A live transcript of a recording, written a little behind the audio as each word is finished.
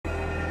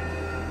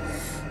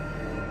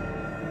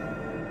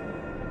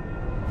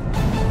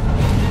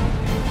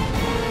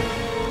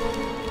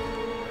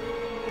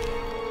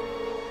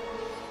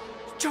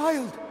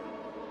child!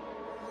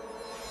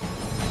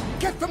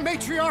 Get the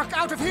Matriarch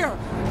out of here!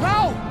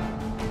 Now!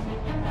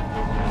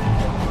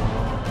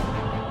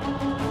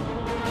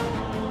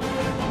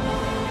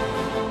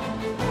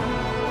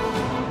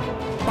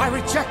 By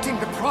rejecting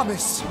the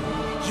promise,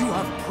 you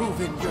have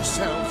proven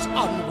yourselves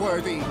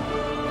unworthy.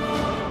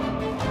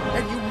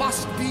 And you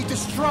must be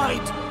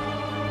destroyed!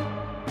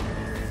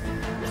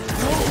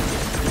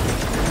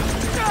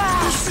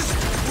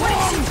 What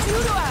did you do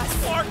to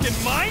us? Larkin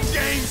mind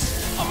games!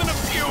 I'm gonna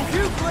puke!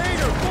 Puke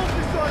later!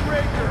 Focus on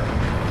Raker!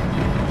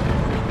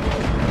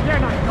 They're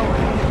not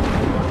going anywhere!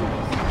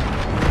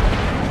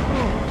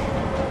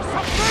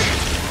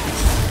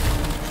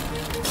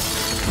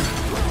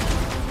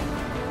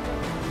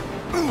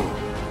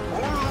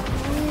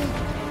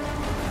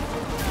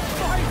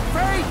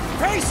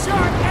 Face your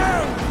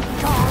end,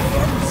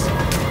 Guardians!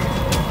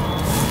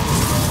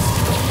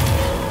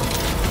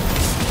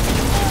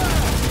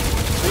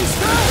 He's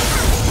dead!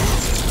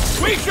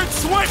 We should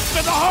switch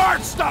to the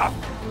hard stuff!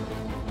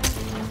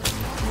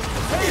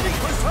 Aiming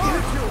for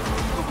spiritual!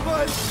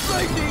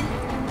 Lightning!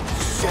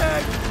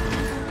 Shag!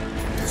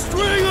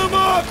 String them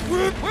up!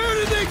 Where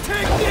did they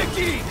take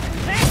Nikki?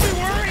 Can't we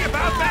worry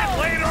about that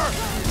later?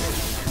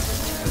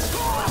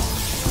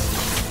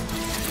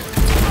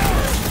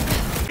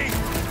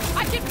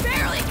 I can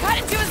barely cut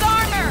into his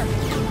armor!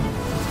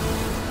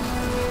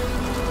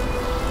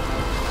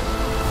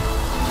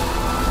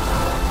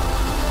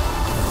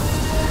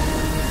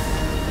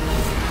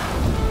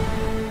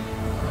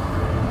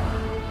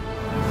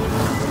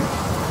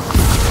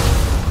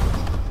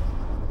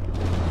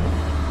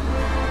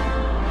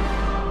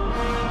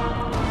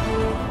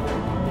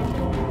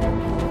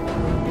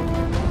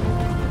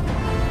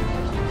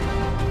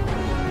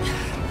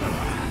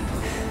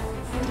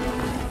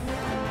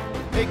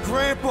 Hey,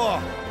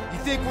 Grandpa! You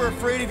think we're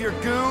afraid of your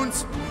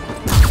goons?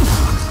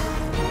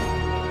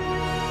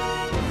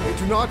 They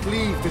do not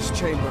leave this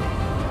chamber.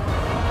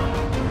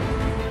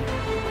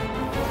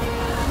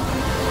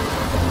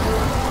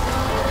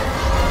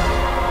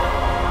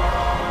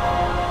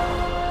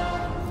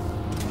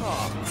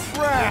 Oh,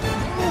 crap! No,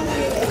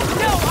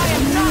 I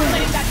am not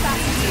letting that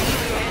bastard do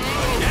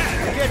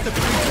it. Get the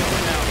pieces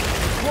now!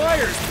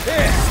 Squire's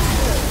pissed!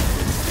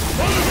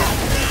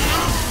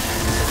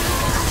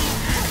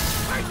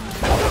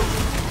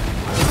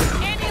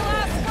 Any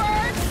last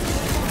words?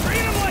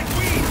 Treat him like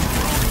we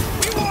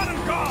want him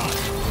gone!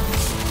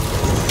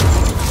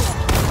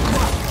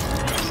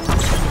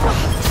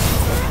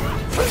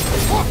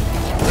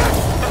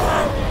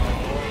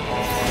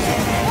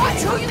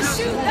 Watch who you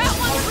shoot! That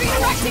one's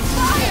redirecting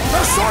fire!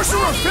 The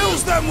sorcerer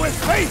fills them with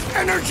faith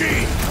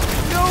energy!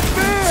 No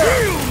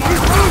fair!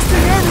 He's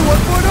boosting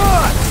everyone but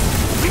us!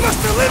 We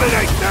must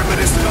eliminate their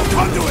medicinal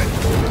conduit!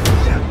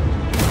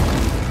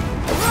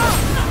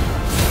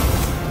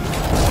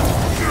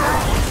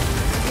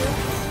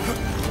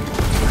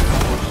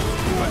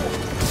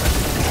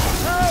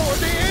 How are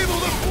they able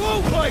to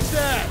float like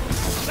that?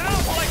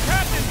 Sounds like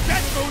Captain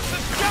Death Boots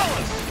is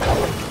jealous!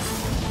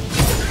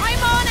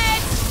 I'm on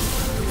it!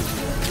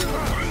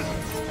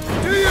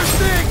 Do your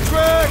thing,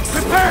 Drax!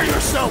 Prepare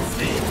yourself,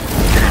 thief!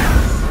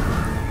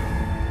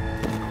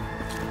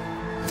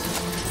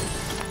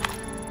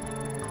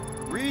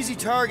 Easy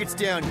targets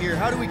down here.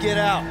 How do we get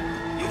out?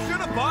 You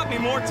should have bought me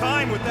more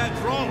time with that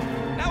drone.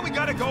 Now we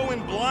gotta go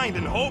in blind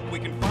and hope we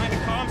can find a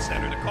comm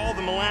center to call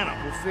the Milano.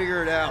 We'll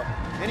figure it out.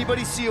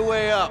 Anybody see a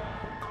way up?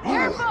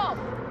 Careful!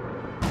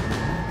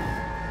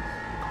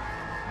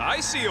 I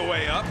see a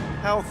way up.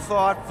 How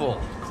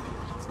thoughtful.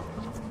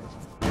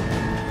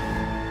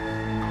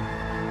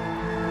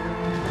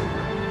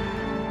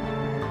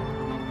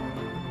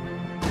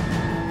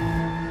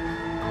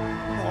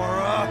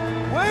 Laura,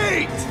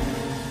 wait!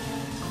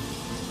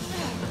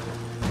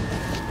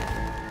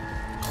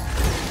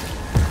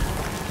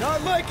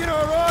 Not liking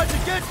our odds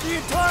against the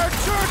entire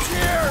church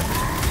here!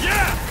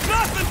 Yeah,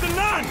 nothing to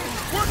none!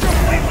 We're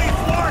completely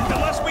floored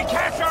unless we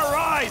catch our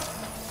rise!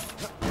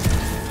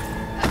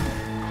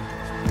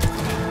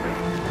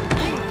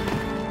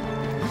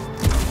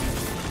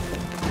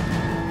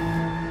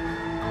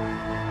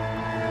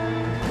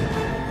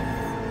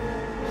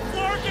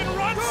 Larkin,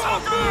 run,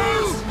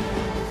 suckers!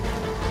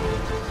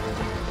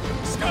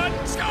 Scud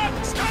it!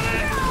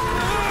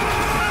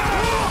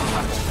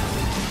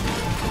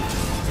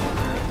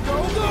 Go,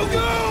 go,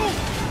 go!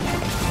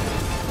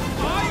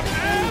 I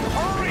am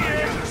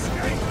hurrying!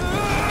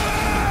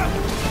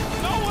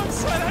 No one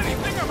said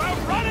anything about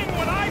running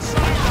when I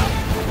signed up!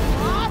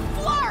 Aw,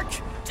 Flark!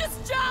 Just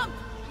jump!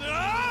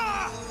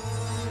 Ah!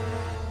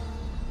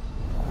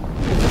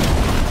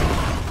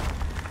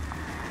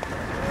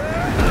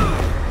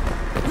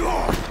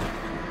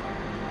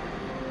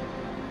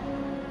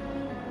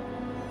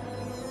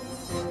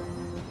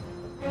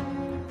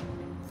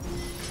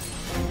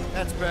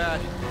 That's bad.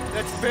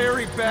 That's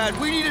very bad.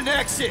 We need an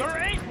exit! There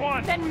ain't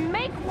one! Then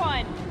make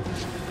one!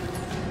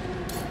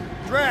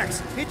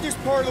 Drax, hit this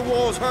part of the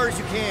wall as hard as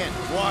you can.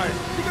 Why?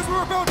 Because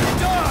we're about to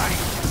die!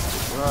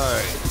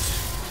 Right.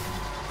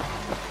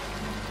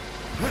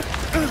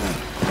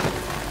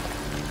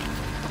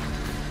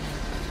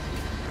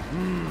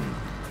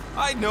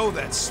 I know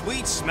that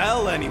sweet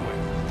smell anyway.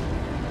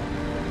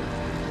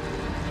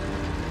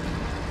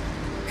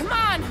 Come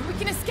on, we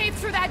can escape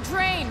through that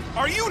drain.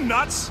 Are you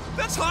nuts?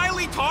 That's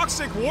highly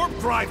toxic warp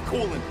drive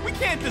coolant. We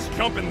can't just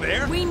jump in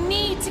there. We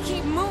need to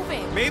keep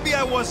moving. Maybe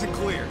I wasn't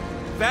clear.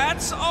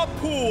 That's a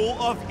pool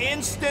of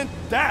instant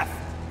death.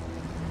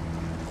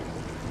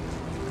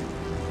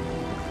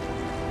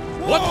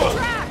 What the?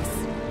 Drax!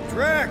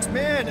 Drax,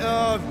 man,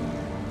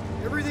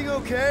 everything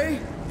okay?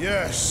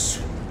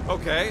 Yes.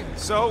 Okay,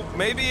 so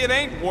maybe it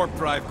ain't warp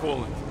drive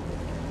coolant.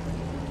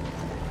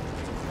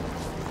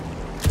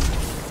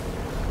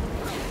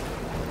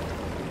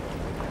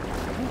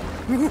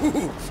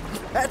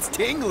 That's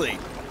tingly.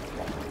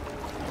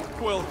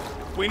 Quill,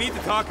 we need to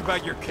talk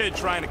about your kid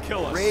trying to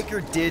kill us.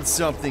 Raker did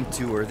something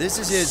to her. This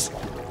is his...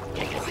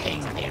 Do you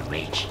think they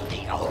reached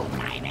the old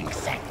mining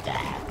sector?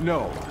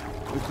 No.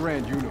 The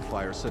Grand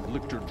Unifier said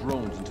licked her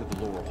drones into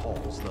the lower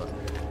halls. The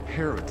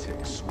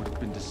heretics would have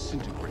been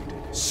disintegrated.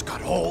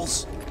 Scud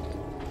holes.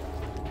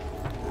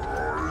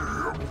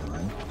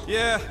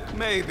 Yeah,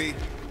 maybe.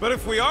 But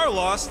if we are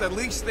lost, at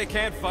least they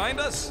can't find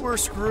us. We're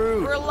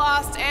screwed. We're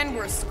lost and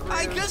we're screwed.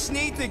 I just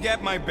need to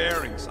get my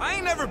bearings. I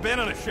ain't never been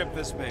on a ship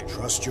this big.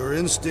 Trust your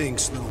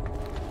instincts, though.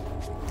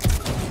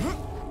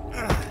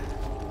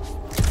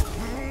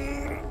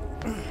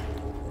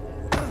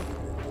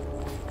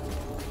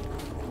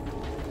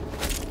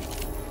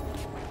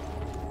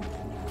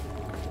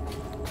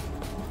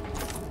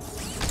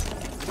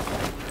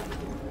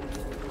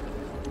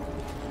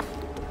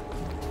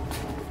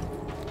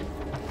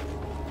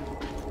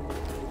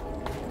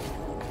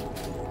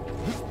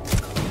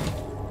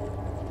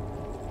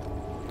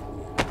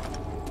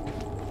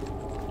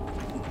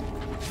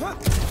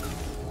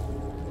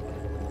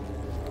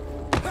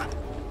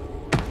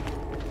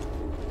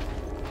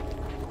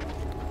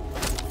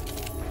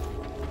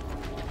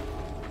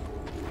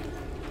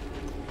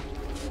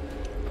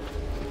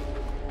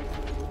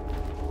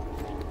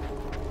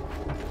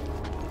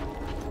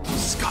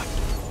 Scud,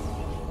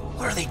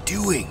 what are they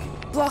doing?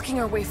 Blocking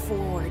our way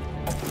forward.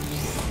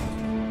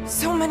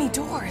 So many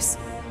doors.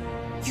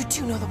 You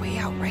two know the way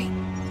out, right?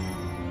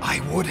 I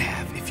would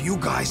have if you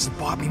guys had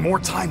bought me more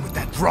time with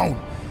that drone.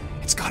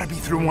 It's gotta be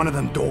through one of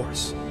them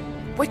doors.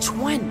 Which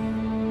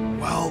one?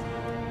 Well,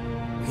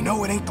 we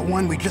know it ain't the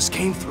one we just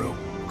came through.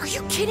 Are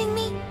you kidding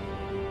me?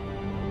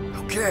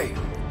 Okay,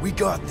 we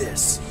got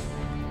this.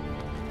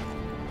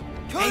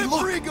 Hey,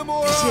 look!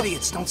 These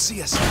idiots don't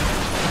see us.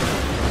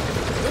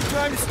 No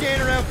time to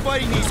stand around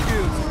fighting these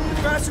dudes. The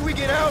faster we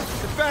get out,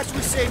 the faster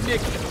we save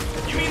Nikki.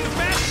 You mean the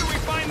faster we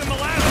find them, the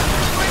ladder?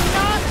 We're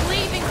not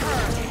leaving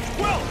her.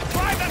 Well,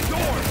 try that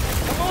door.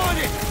 I'm on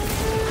it!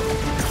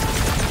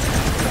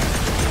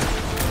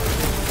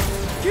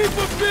 Keep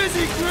them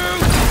busy, crew!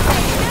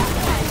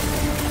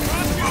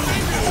 Cross your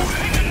fingers and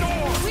open the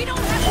door. We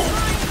don't have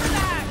time for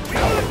that. We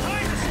don't have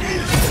time to stand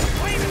around and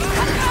clean it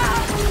up.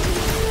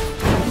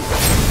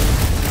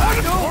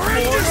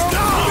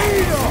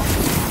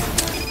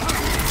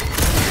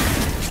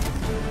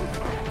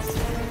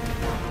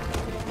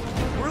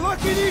 We're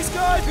lucky these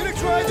guys gonna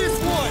try this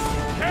one!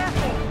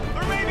 Careful!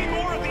 There may be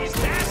more of these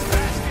gas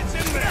baskets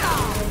in there.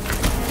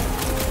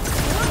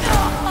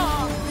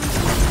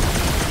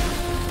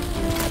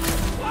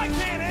 Why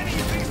can't any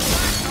of these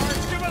black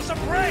cards give us a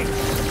break?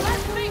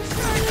 Let's make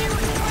sure they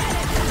regret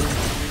it.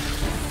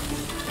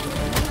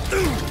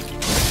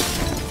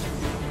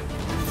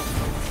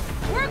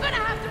 We're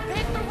gonna have to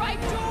pick the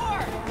right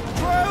door.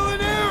 Trial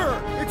and error!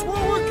 It's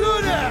what we're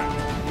good at!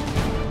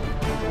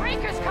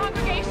 Raker's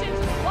congregation's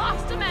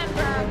lost a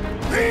member.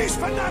 These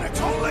fanatics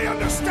only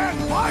understand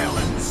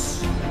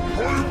violence!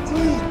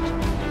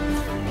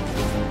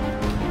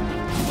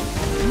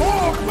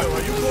 More! Well,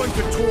 are you going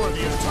to tour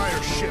the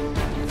entire ship?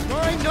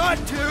 Try not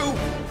to!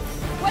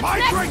 What's My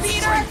next, great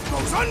Peter? strength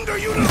goes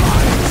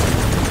underutilized!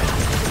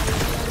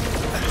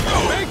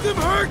 Make them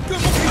hurt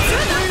them!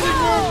 Breathing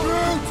room,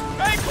 brute!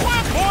 Hey,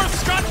 quit more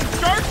Scott and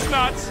church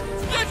nuts!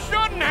 You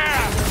shouldn't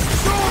have!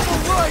 Show them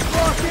a right,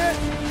 Rocket!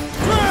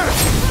 Crash!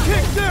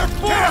 Kick their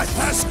Death butts!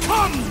 has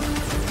come!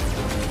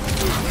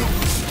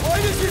 Why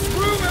does this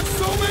room have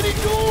so many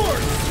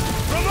doors?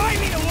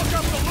 Remind me to look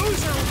up the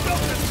loser who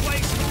built this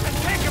place and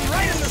take him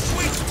right in the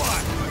sweet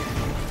spot!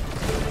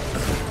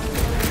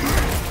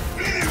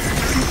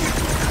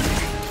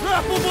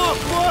 Wrap them up,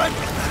 bud!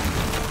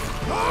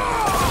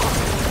 Ah!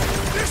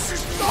 This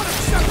is not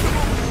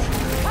acceptable!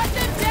 Cut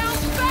them down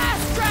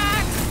fast,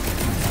 Drax!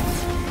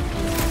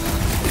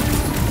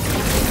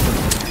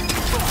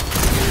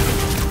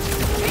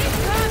 Keep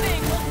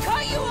coming! We'll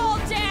cut you all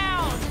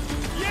down!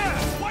 Yeah,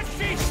 what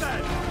she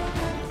said!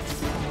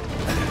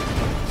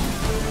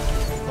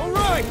 All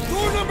right,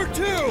 door number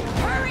 2!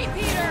 Hurry,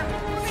 Peter!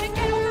 We're gonna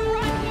get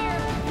overrun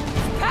here!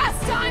 Past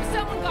time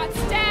someone got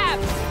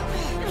stabbed!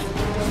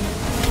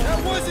 That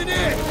wasn't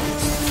it!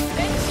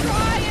 Then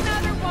try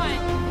another one!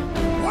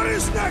 What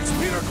is next,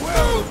 Peter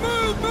Quill? Move,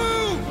 move,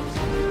 move!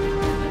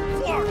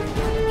 Clark,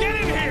 get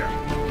in here!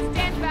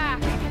 Stand back!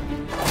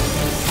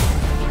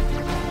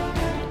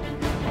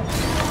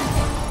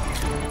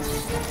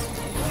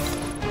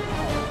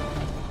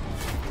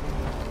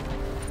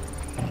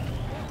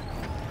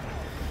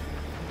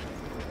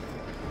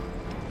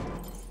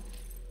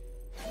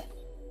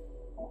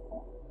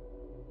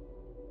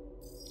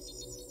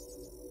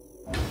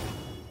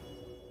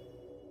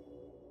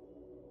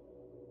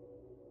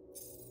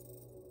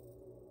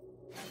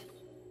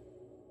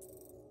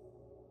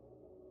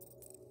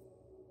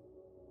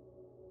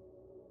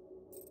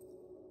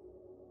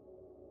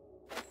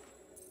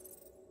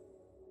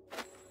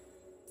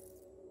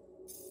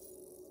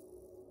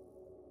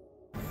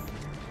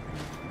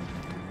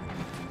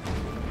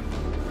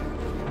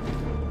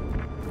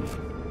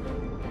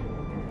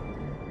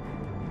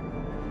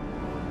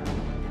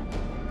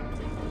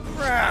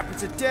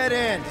 It's a dead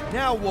end.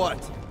 Now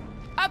what?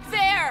 Up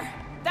there!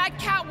 That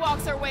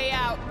catwalk's our way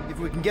out. If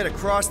we can get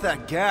across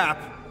that gap...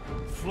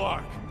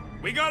 Flark,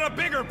 we got a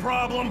bigger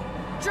problem.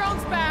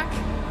 Drone's back.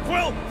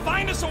 Quill,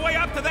 find us a way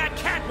up to that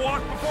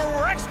catwalk before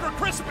we're extra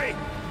crispy.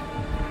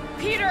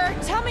 Peter,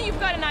 tell me you've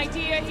got an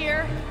idea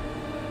here.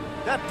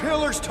 That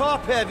pillar's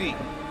top-heavy.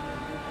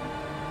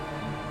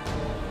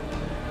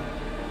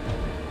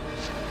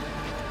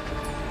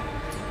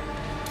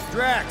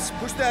 Drax,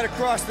 push that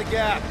across the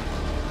gap.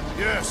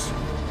 Yes.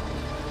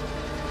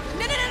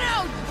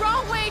 No!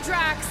 Wrong way,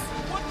 Drax!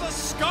 What the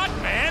scut,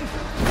 man?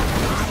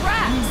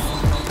 Drax!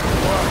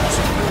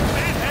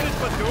 Man-headed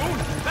Badoon?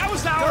 That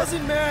was our...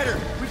 Doesn't matter.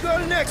 We've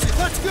got an exit.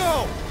 Let's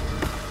go!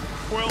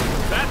 Quill,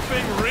 that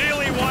thing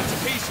really wants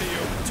a piece of you.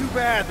 Too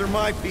bad they're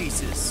my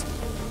pieces.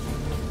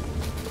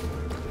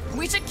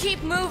 We should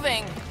keep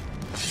moving.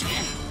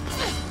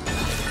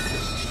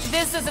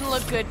 This doesn't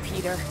look good,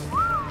 Peter.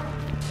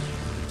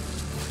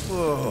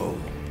 Whoa.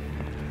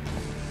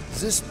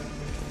 Is this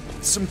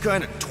some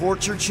kind of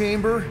torture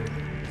chamber?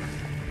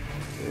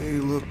 They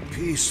look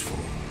peaceful.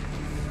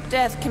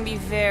 Death can be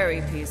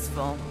very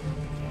peaceful.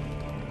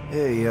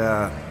 Hey,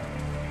 are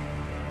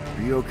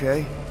you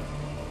okay?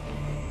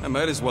 I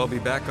might as well be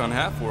back on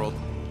Half-World.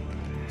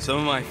 Some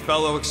of my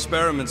fellow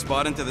experiments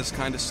bought into this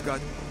kind of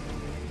scut.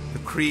 The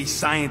Kree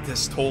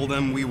scientists told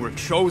them we were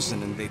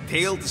chosen, and they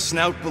tailed the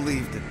snout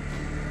believed it.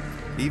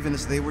 Even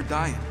as they were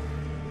dying.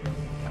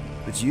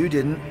 But you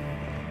didn't.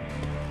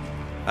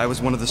 I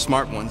was one of the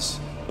smart ones.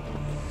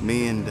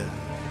 Me and,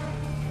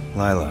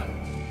 Lila.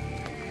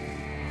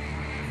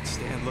 Can't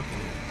stand looking at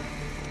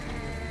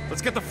it.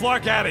 Let's get the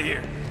Flark out of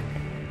here.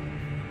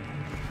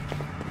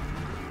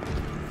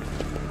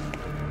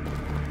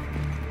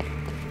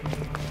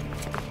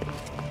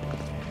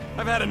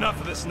 I've had enough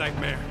of this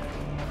nightmare.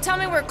 Tell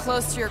me we're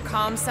close to your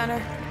comm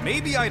center.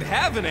 Maybe I'd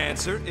have an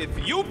answer if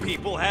you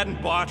people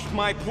hadn't botched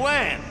my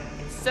plan.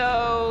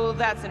 So,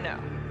 that's a no.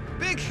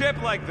 Big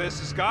ship like this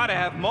has got to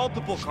have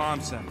multiple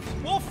comm centers.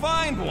 We'll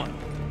find one.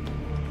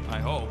 I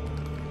hope.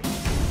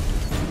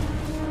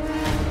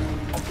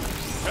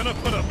 Gonna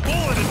put a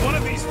bullet in one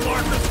of these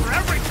Flarkers for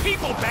every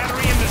people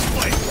battery in this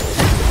place.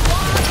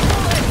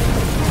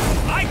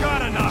 I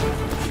got enough.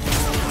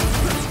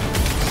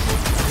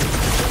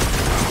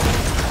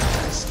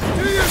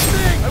 Do your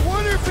thing! I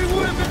wonder if he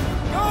would have been...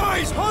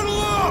 Guys, huddle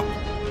up!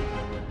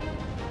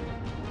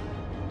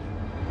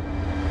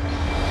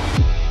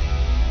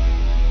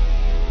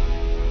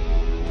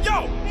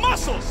 Yo,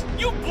 Muscles!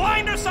 You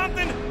blind or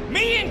something?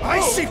 Me and I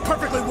Groot- see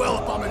perfectly well,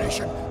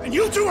 Abomination, and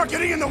you two are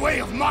getting in the way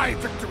of my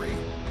victory.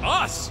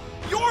 Us?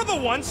 You're the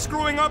one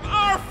screwing up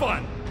our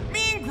fun!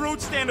 Me and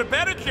Groot stand a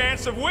better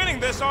chance of winning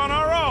this on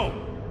our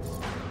own!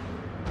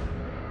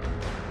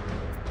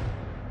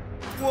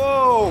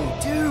 Whoa,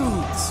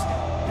 dudes!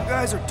 You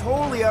guys are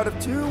totally out of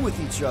tune with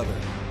each other.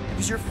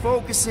 Because you're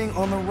focusing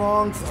on the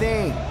wrong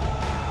thing.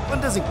 Fun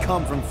doesn't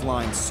come from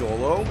flying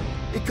solo.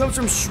 It comes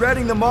from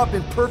shredding them up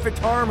in perfect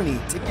harmony,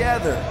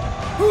 together.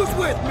 Who's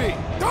with me?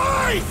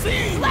 Die,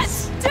 thieves!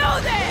 Let's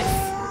do this!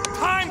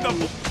 Time to...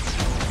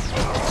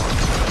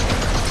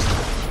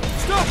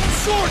 Stop them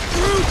short,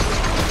 Groot!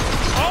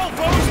 All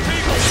those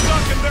people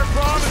stuck in their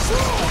promises!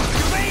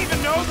 Do they even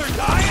know they're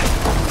dying?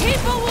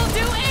 People will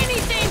do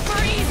anything for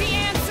easy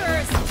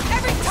answers!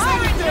 Every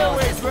tyrant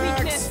knows his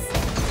weakness!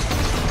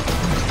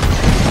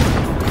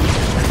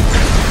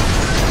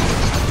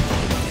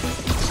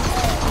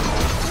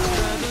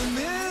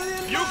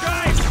 You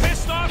guys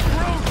pissed off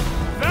Groot?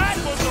 That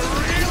was a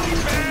really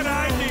bad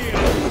idea!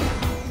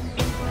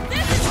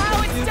 This is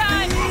how it's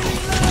done!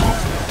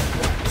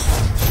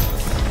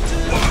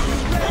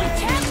 We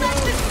can't let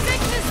this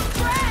sickness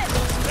spread!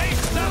 They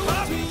step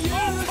up!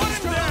 Oh, put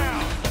him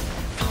down!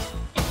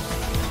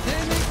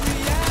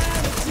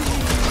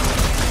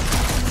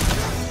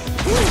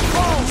 Who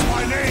calls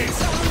my name?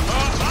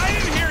 I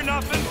didn't hear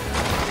nothing!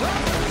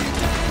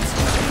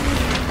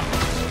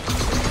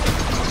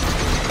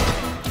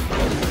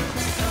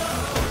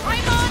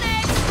 I'm on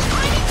it!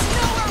 I need to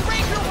know where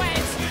Raker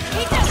went!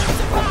 He doesn't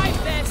survive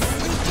this!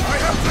 I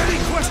have many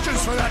questions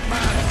for that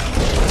man.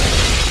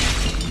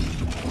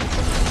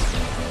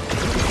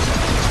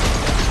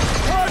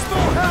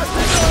 Cosmo has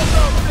to know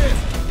about this!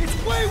 It's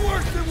way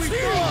worse than we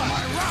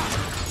thought!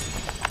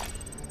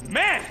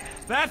 Man,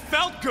 that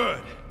felt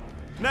good!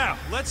 Now,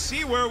 let's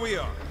see where we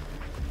are.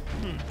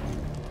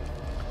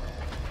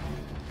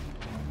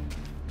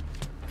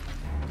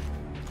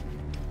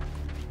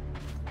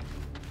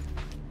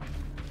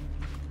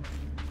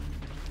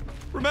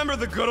 Remember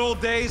the good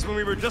old days when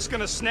we were just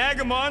gonna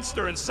snag a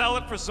monster and sell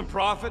it for some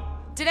profit?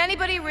 Did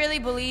anybody really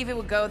believe it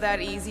would go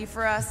that easy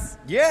for us?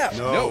 Yeah!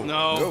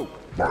 No.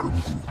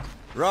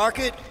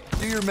 Rocket,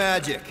 do your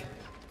magic.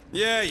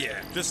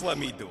 Yeah, just let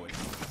me do it.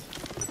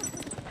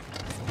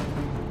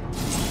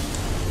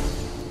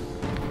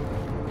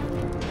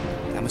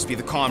 That must be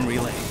the comm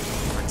relay.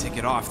 Our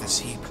ticket off this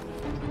heap.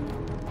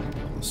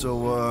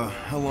 So,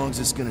 how long's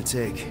this gonna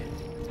take?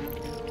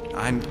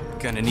 I'm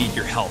gonna need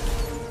your help.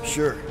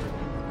 Sure.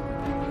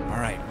 All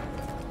right,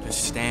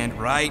 just stand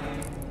right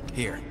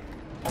here.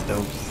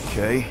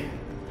 Okay.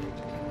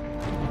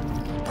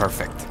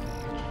 Perfect.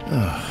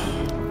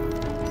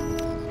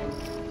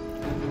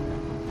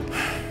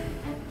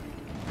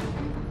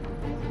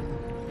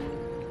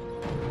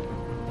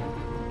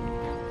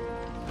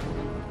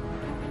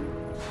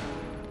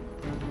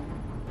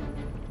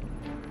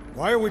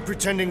 Why are we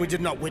pretending we did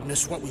not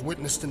witness what we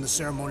witnessed in the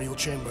ceremonial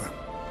chamber?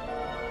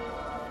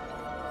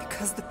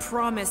 Because the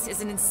promise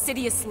is an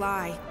insidious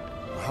lie.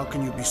 How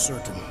can you be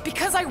certain?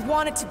 Because I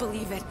wanted to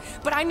believe it,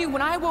 but I knew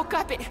when I woke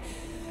up it...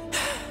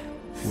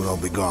 We'll all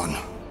be gone.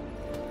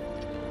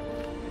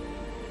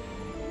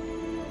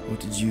 What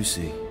did you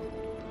see?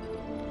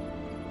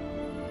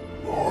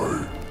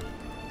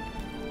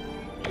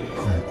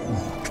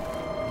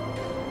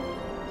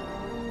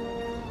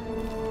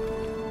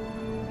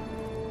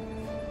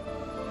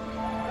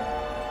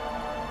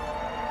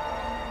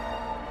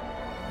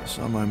 I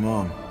saw my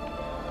mom.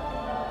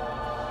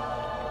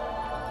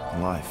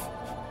 Alive.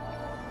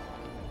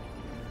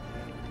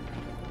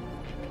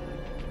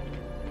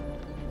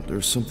 But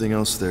there's something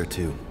else there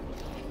too.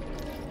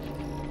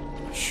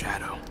 A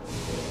shadow.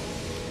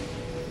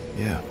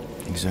 Yeah,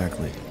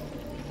 exactly.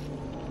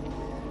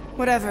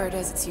 Whatever it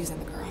is, it's using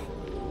the girl.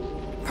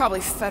 Probably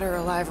fed her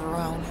alive her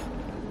own.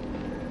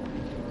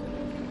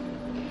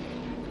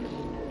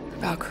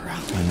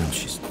 Valkyra. I know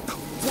she's...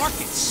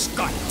 Fucking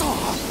Scott!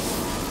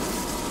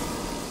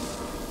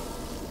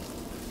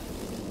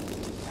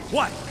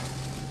 What?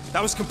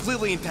 That was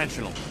completely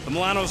intentional. The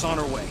Milano's on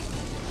her way.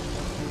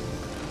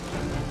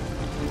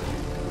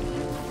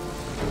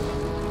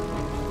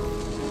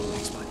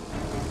 Thanks, buddy.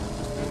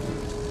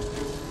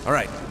 All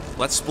right,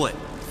 let's split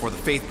before the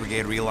Faith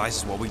Brigade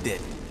realizes what we did.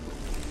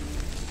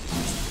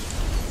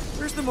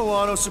 Where's the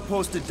Milano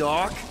supposed to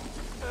dock?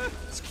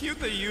 It's cute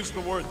that you used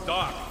the word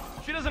dock.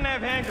 She doesn't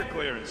have hangar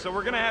clearance, so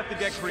we're gonna have to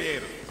get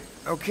creative.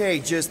 Okay,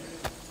 just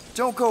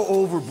don't go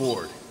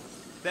overboard.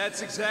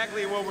 That's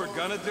exactly what we're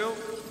gonna do.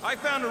 I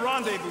found a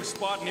rendezvous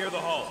spot near the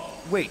hull.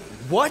 Wait,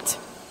 what?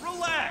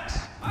 Relax.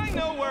 I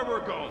know where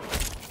we're going.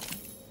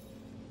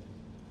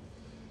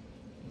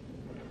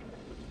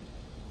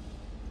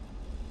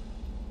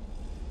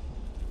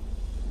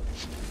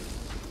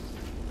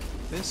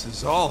 This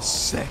is all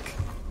sick.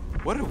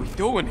 What are we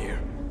doing here?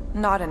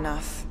 Not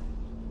enough.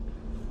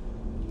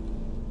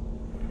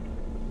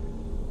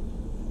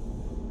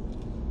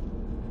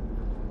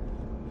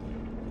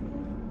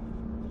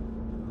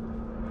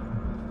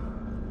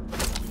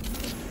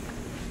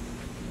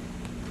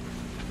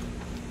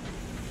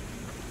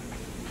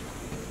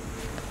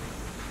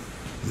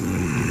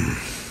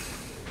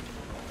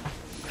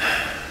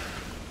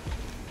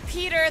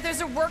 Peter,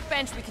 there's a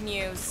workbench we can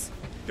use.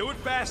 Do it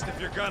fast if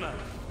you're gonna.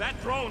 That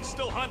drone's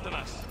still hunting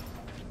us.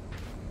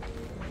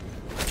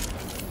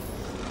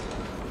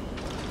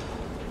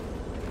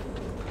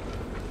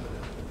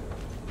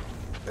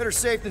 Better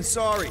safe than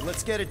sorry.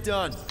 Let's get it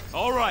done.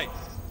 All right.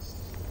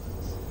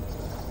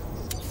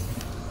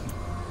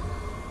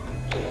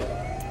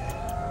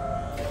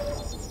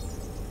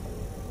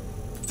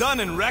 Done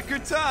in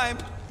record time.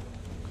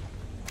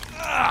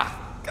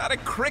 Ah, got a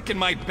crick in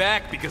my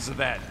back because of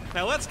that.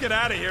 Now let's get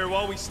out of here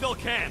while we still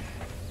can.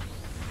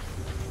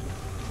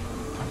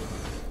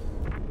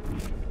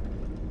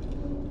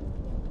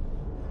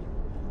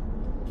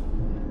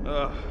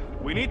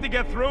 We need to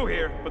get through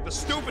here, but the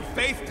stupid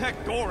Faith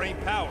Tech door ain't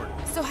powered.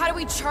 So how do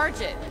we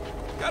charge it?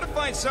 Gotta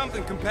find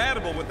something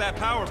compatible with that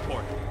power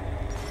port.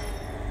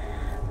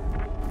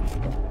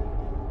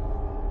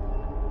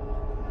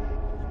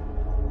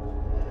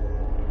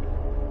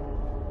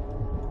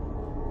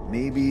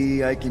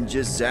 Maybe I can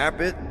just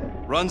zap it?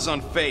 Runs on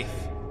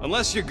Faith.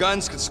 Unless your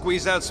guns could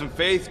squeeze out some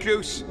Faith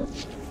juice.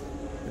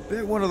 I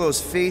bet one of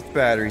those Faith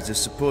batteries is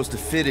supposed to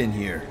fit in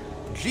here.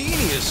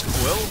 Genius,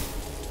 Quill.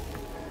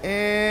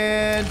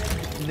 And...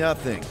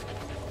 nothing.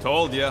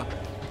 Told ya.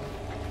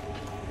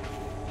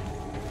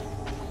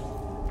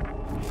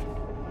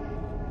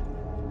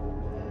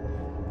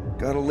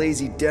 Got a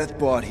lazy death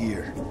bot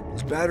here.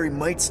 This battery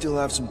might still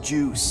have some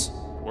juice.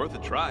 Worth a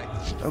try.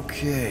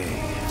 Okay.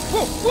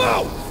 Whoa!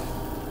 Whoa!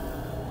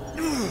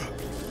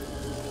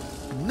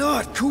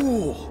 Not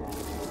cool!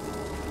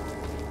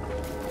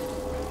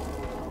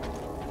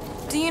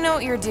 Do you know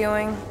what you're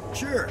doing?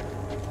 Sure.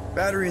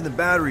 Battery in the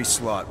battery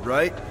slot,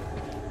 right?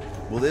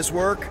 Will this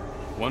work?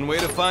 One way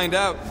to find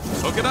out.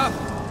 Hook it up.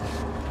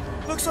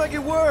 Looks like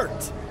it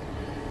worked!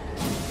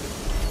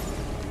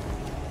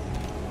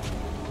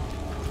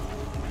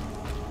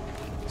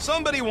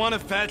 Somebody want to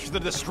fetch the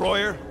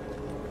destroyer?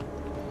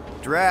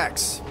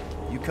 Drax,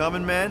 you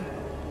coming, man?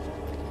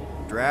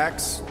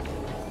 Drax?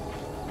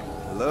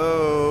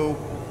 Hello?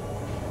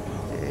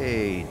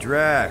 Hey,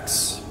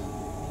 Drax.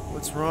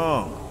 What's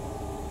wrong?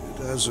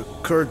 It has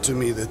occurred to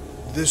me that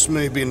this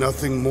may be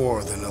nothing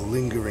more than a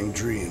lingering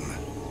dream.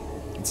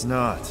 It's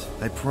not,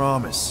 I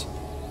promise.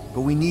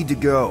 But we need to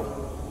go.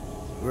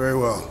 Very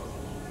well.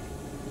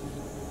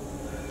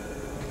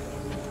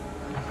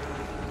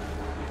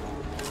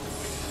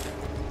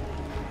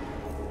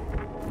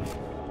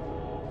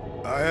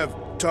 I have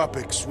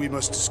topics we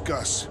must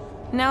discuss.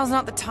 Now's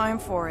not the time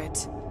for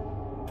it.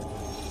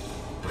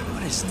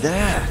 is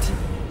that?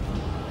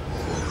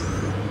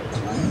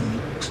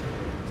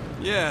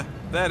 Yeah,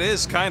 that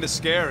is kinda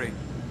scary.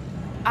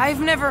 I've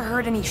never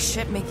heard any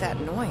ship make that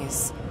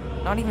noise.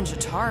 Not even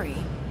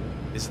Jatari.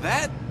 Is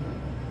that...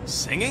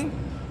 singing?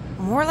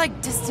 More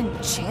like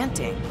distant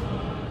chanting.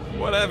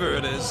 Whatever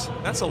it is,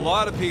 that's a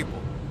lot of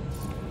people.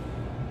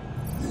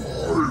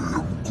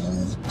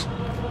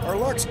 Our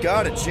luck's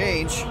gotta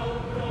change.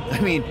 I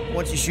mean,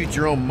 once you shoot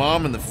your own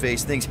mom in the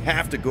face, things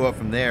have to go up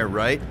from there,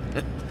 right?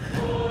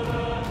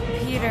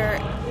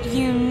 Peter,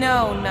 you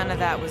know none of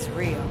that was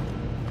real.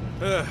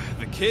 The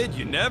kid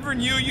you never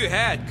knew you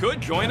had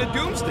could join a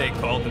doomsday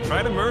cult and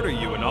try to murder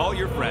you and all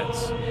your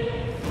friends.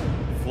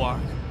 Flock.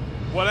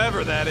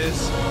 Whatever that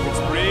is, it's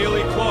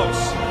really close.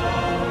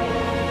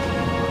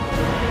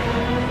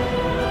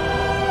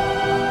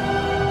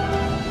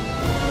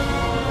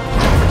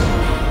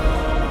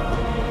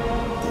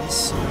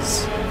 This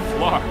is...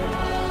 Flock.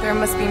 There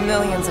must be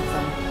millions of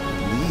them.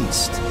 at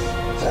least.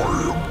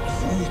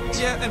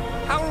 Yeah, and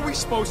how are we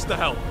supposed to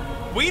help?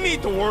 We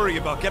need to worry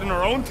about getting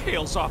our own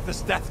tails off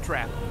this death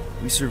trap.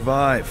 We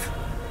survive.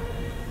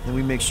 Then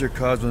we make sure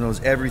Cosmo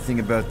knows everything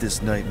about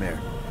this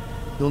nightmare.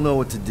 He'll know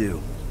what to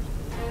do.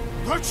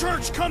 The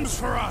church comes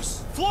for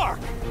us! Flark!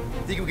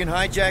 Think we can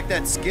hijack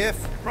that skiff?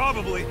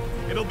 Probably.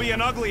 It'll be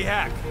an ugly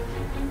hack.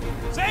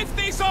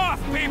 Safety's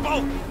off,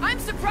 people! I'm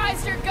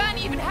surprised your gun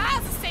even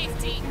has a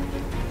safety.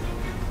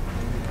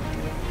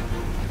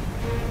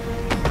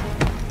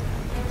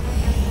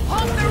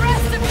 Hope the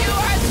rest of you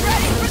are as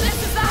ready for this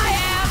as I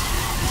am.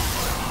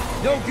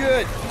 No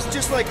good. It's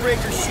just like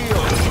Raker's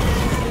shield.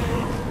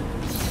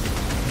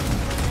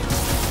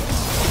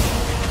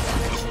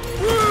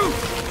 Woo!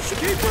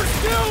 Keep her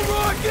still,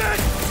 Rocket!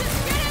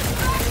 Just get us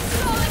back to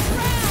solid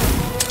ground.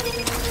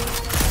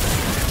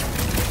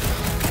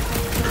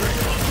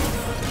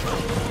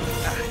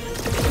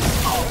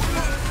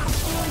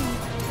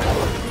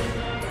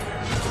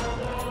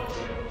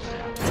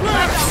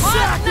 Like a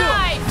hot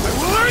knife. I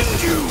will end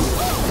you!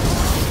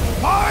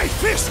 My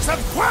fists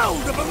have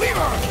quelled the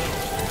believer!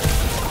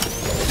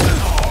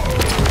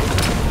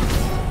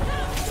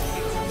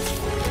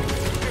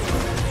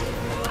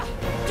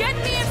 Get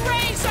me in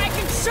range so I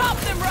can chop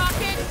them,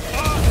 Rocket.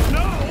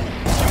 No!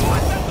 You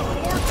want them to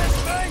board this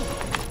thing?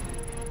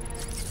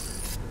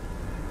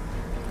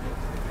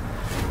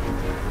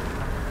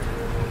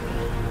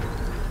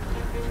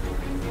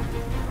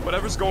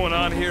 Whatever's going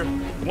on here,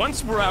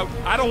 once we're out,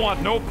 I don't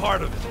want no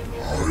part of it.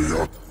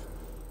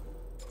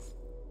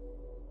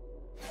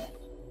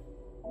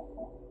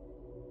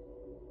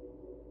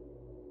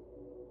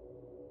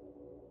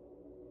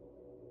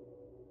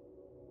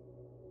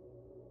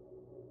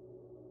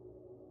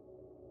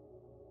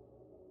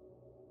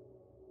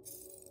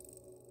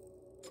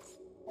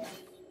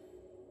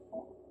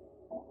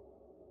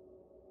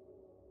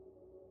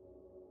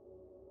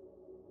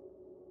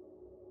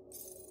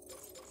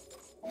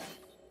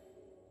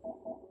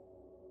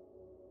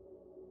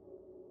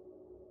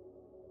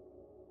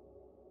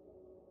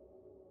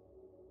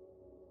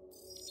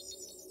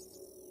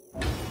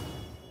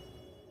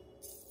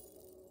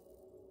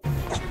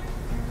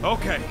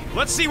 Okay,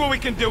 let's see what we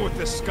can do with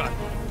this scud.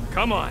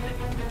 Come on.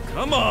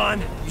 Come on!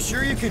 You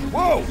sure you can?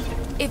 Whoa!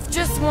 If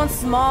just one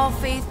small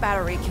faith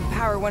battery can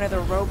power one of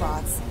their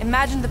robots,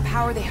 imagine the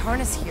power they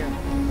harness here.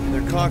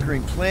 They're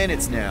conquering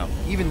planets now.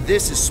 Even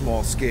this is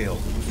small scale.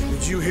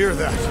 Did you hear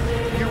that?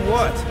 Hear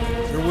what?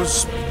 There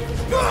was...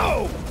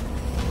 No!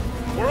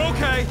 We're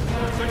okay.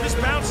 They're just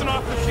bouncing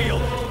off the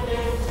shield.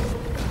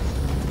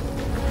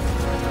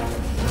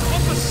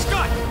 What's the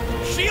scud?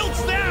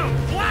 Shield's down!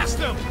 Blast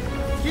them!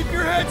 Keep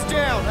your heads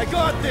down! I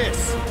got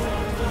this!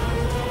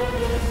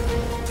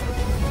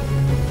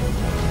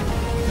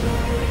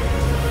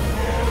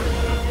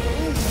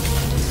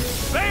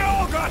 They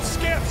all got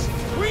skips!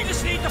 We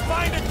just need to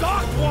find a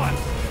docked one!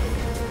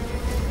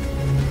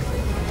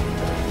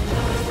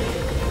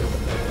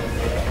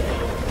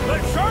 The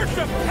Church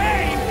of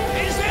Pain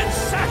is in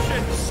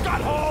session,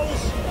 scutholes!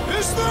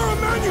 Is there a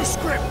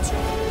manuscript?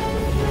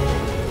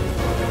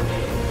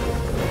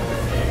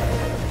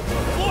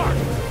 Clark,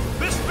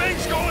 this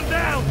thing's going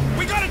down!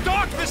 We gotta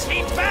dock this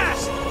heat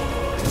fast!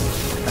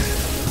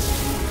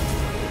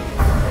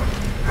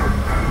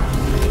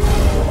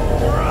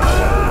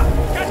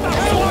 Get the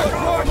fuck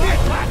off my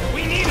lap!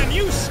 We need a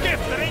new skiff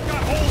that ain't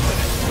got holes in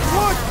it!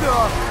 What the?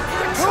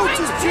 The coach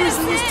is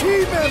choosing his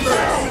team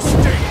members!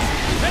 Mistake!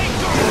 They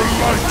go!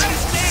 Try to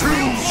stand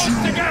real close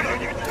together!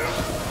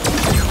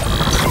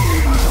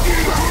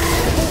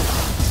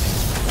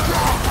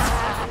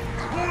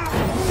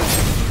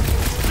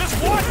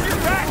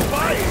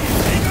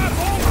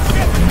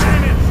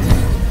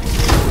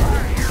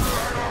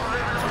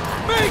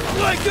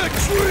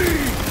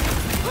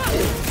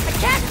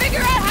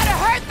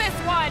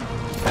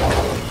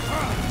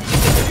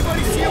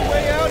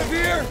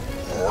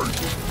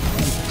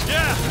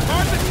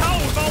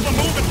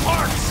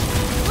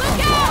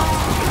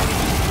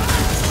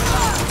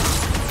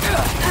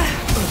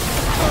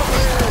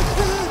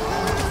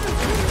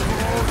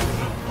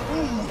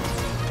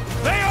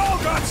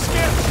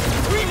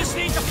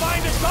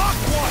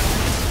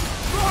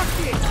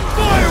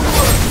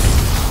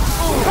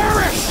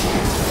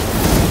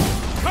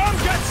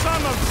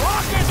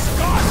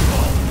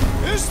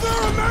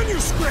 the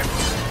manuscript!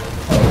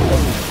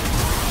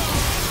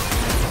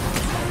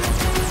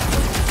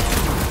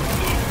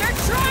 They're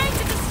trying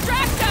to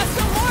distract us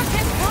so more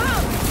can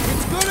come!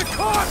 It's gonna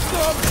cost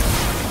them!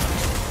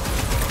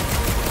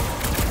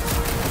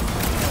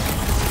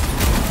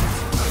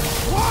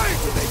 Why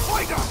do they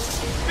fight us?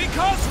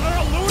 Because they're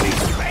a loony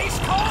space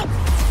cult?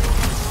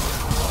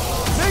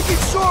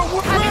 Making sure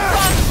we're Have you back!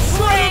 gone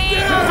Shut crazy?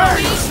 them down! Prepare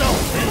yourself!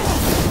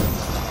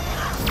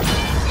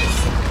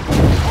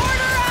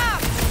 Order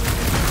up!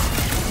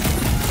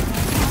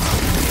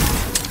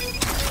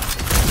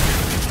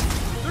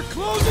 They're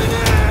closing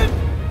in!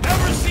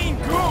 Never seen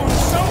goons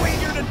so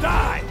eager to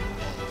die!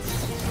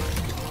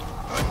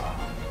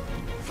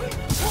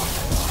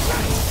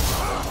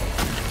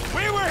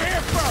 We were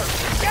here first!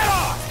 Get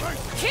off!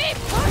 Keep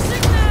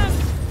pushing them!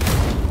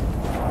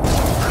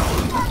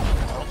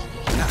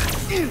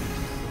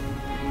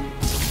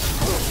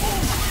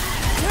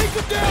 Take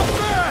them down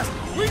fast!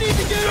 We need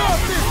to get off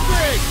this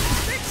thing!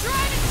 They're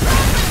trying to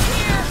trap us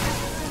here!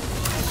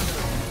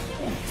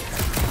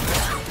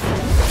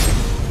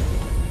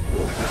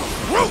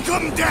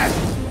 Welcome, death!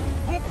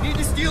 Need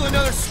to steal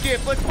another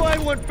skip. Let's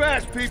find one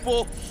fast,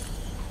 people!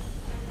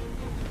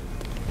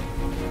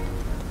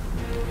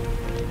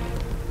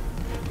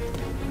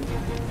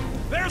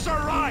 There's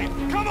our ride!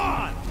 Come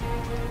on!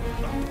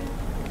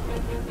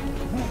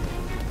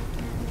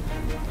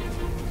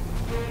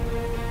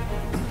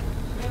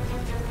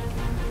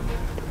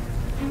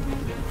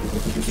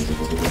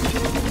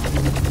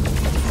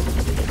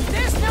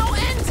 There's no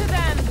end to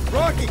them!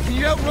 Rocket, can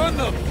you outrun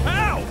them?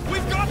 How?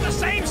 We've got the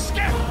same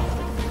skip!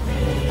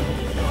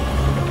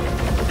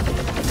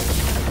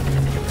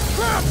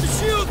 Crap, the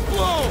shield's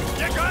blown!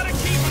 You gotta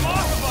keep them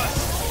off of us!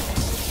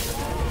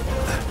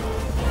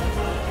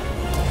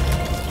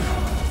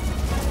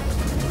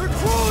 They're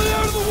crawling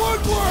out of the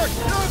woodwork!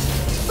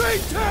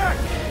 Big tech!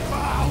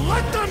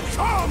 Let them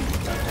come!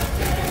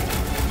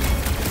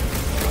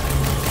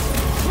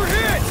 We're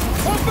hit!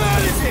 How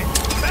bad is it?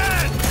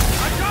 Bad!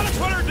 I gotta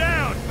put her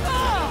down!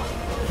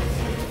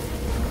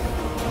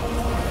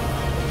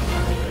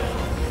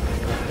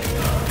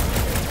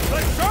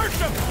 The Church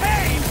of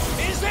Pain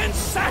is in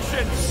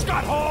session,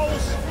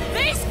 scutholes!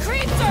 These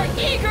creeps are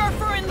eager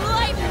for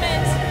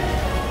enlightenment!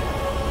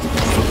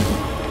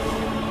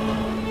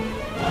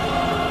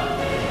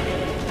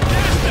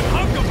 Nasty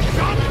hunk of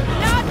junk!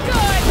 Not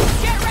good!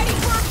 Get ready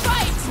for a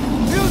fight!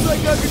 Feels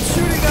like I've been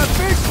shooting at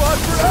big spot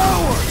for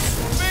hours!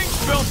 Things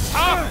built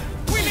up!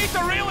 We need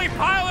to really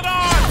pile it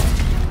on!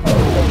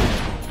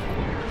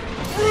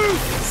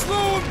 Bruce,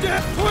 slow them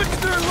down! Punch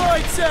their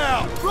lights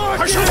out!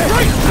 Rocket! I shall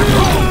break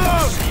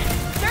them!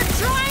 They're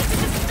trying to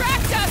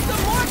distract us so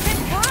more can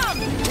come!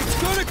 It's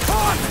gonna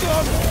cost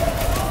them!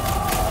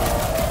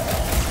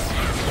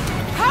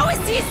 How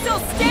is he still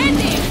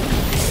standing?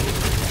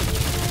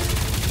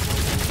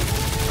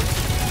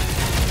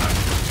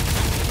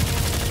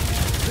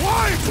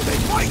 Why do they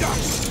fight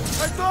us?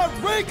 I thought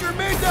Raker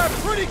made that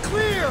pretty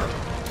clear!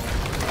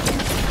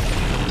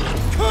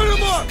 Cut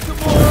him up,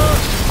 Gamora!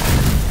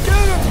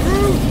 Get him,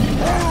 Bruce!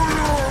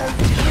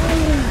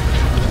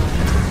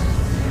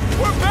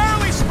 We're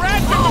barely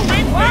spread to the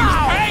big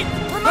things, Hank!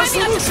 Remind me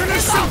not to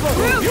piss off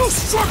Groot! You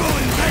struggle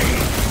in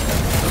vain!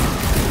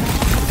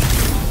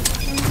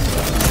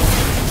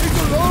 It's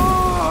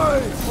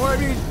alive! Or I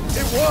mean,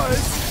 it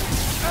was.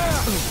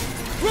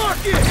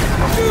 Rocket!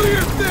 Do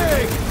your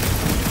thing!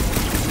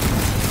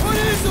 What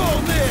is all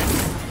this?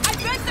 I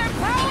bet they're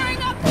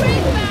powering up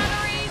big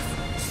batteries!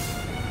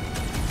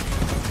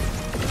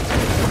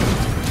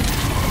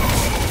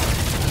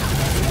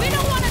 We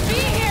don't want to be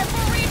here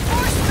for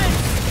reinforcements!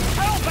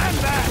 Tell them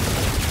that!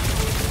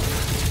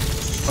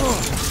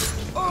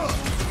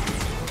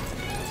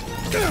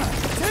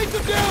 Take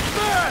them down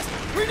fast!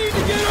 We need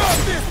to get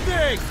off this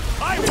thing!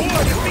 I would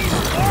if these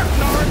Clark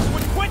nards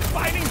would quit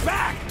fighting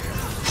back!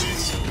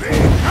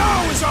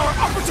 Now is our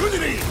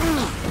opportunity!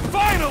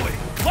 Finally!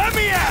 Let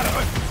me at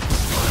him!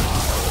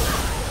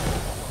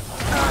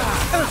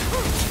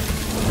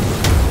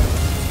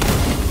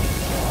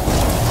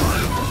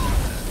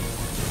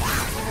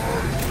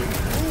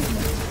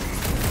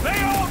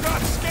 They all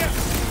got skipped!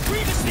 We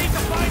just need to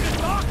find a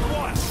knocked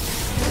one!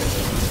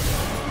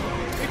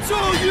 It's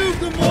all you,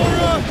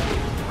 Gamora!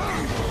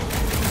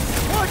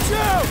 Watch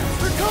out!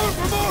 They're coming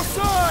from all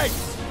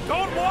sides!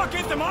 Don't walk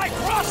into my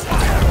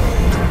crossfire!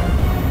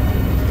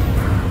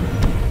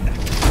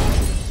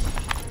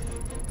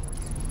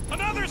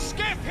 Another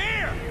skip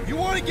here! You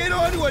want to get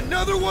onto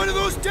another one of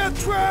those death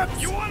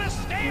traps? You want to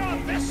stay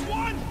on this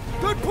one?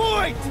 Good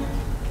point!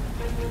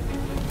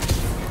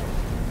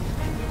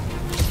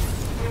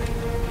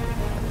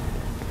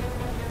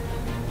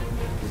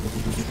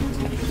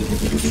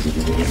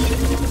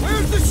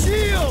 Where's the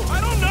shield?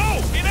 I don't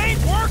know! It ain't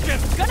working!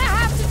 Gonna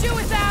have to do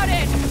without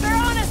it! They're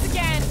on us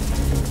again!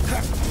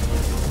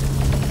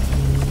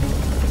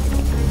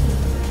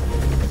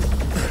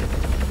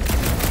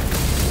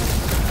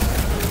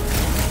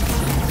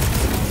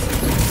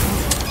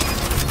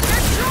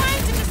 They're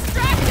trying to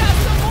distract us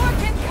so more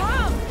can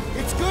come!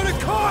 It's gonna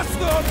cost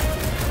them!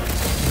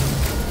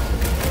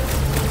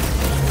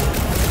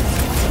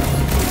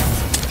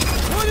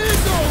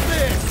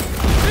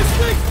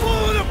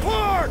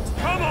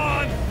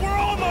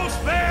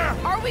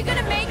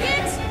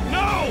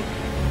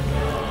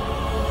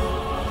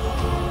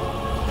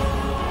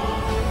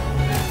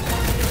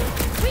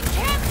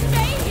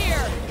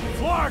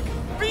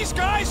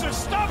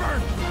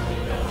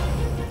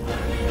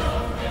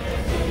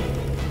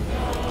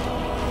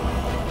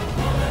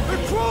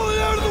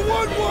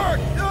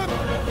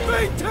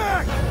 Chain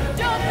tech!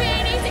 Don't be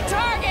an easy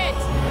target!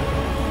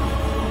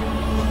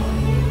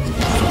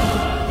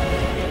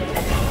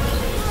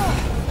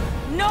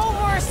 No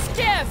more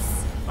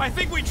skiffs! I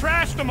think we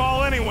trashed them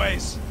all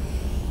anyways.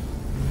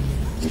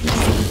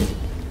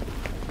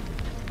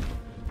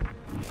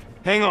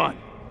 Hang on.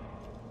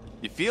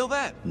 You feel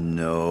that?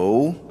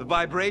 No. The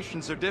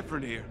vibrations are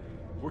different here.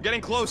 We're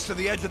getting close to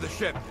the edge of the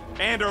ship,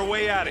 and our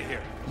way out of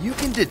here. You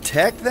can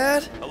detect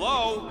that?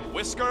 Hello,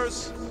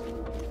 Whiskers?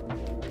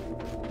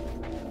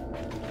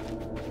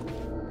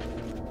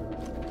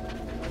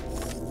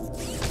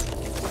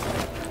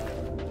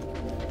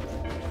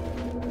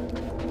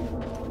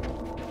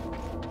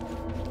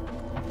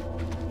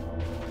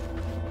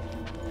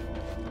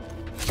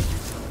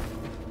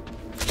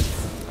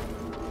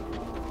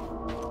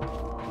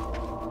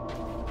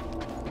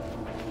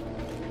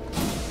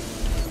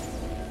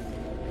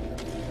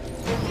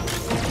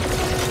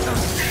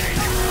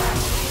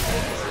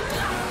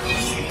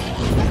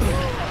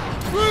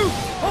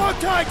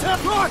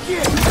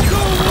 Rocket!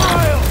 Go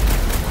wild!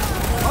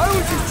 I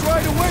was just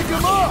trying to wake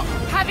him up!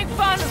 Having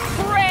fun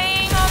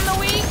preying on the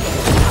weak?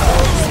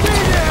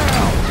 Stay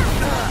down!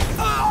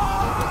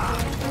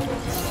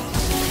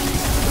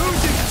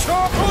 Who's in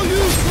charge? Oh,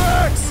 you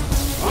tracks!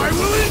 I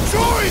will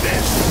enjoy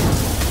this!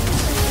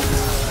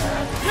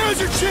 Here's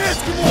your chance,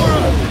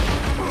 Gamora!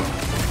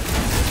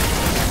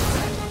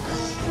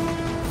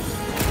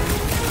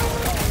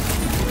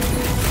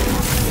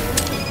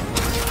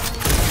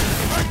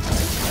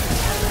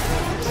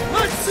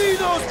 See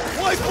those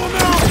wipe them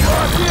out,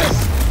 Rocket!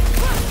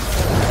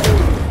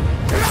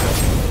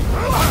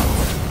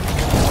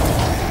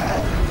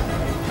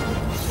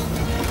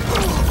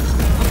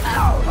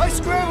 I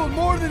scrambled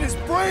more than his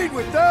brain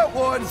with that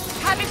one!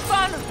 Having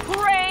fun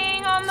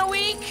preying on the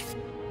weak?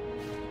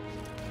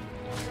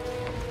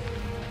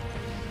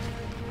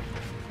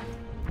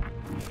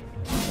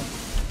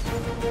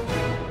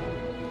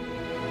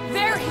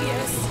 There he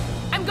is!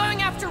 I'm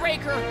going after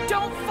Raker.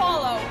 Don't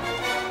follow!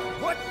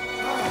 What?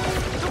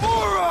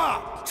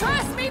 Gamora!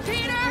 Trust me,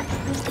 Peter!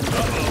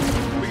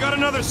 Uh-oh. We got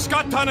another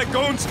scut-ton of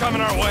goons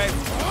coming our way.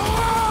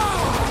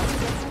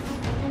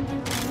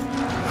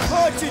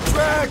 Punch it,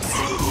 Drax!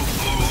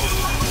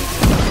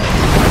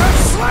 I've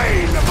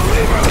slain the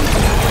believer!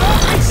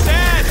 Don't be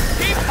sad!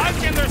 Keep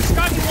punching, they're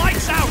scutting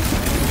lights out!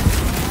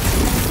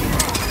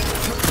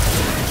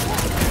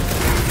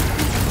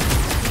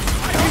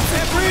 I hope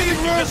that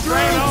breathing just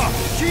ran off.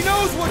 She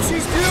knows what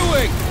she's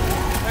doing!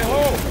 I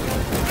hope.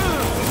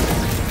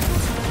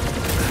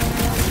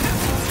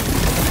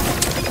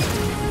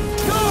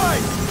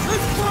 Guys!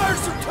 Let's fire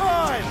some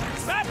time!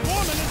 That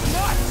woman is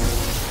nuts!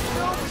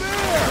 No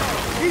fair!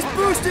 He's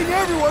boosting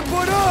everyone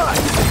but us!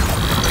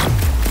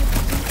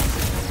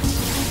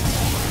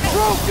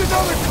 Broke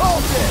another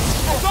cultist!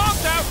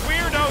 Stomped out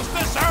weirdos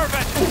deserve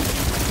it!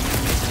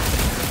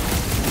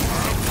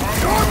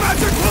 Your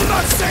magic will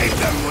not save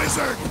them,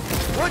 wizard!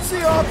 What's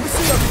the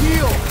opposite of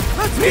heal?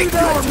 Let's do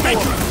that your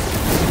maker!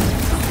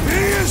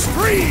 He is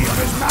free of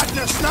his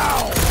madness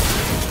now!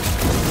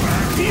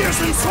 He is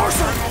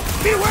ensorcered!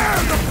 Beware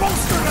the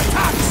bolstered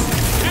attacks!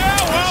 Yeah,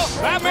 well,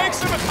 that makes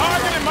him a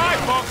target in my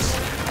books!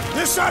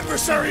 This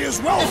adversary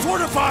is well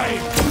fortified!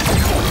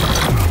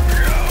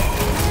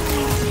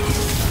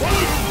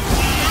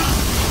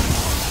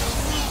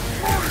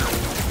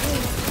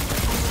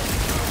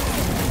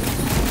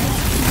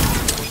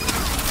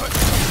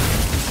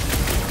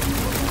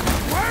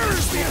 Where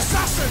is the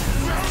assassin?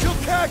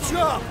 She'll catch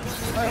up!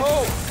 I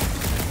hope!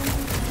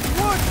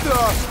 What the?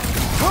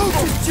 Coach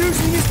is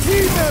juicing his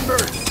team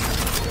members!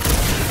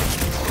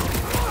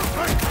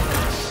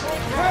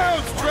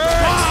 Pounds,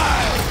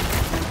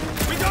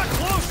 Drax! We got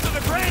close to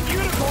the Grand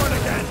Unicorn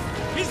again!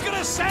 He's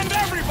gonna send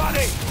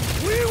everybody!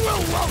 We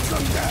will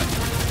welcome them!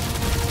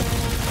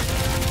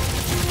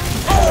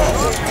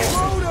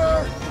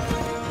 Loader!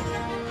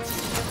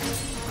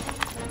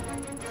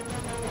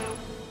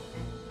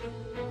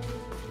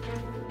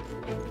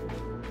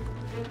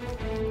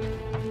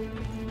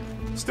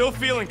 Still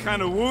feeling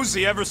kind of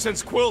woozy ever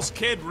since Quill's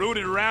kid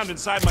rooted around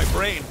inside my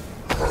brain.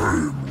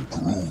 I'm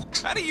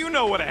Groot. How do you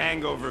know what a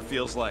hangover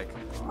feels like?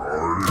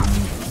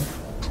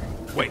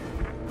 Wait,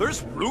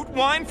 there's root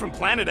wine from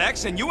Planet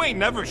X and you ain't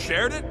never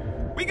shared it?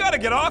 We gotta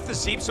get off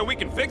this heap so we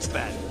can fix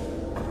that.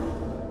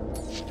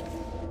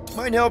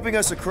 Mind helping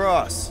us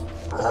across?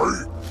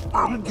 I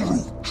am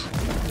Groot.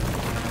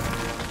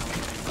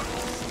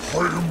 I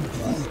am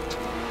Groot.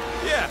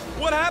 Yeah,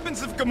 what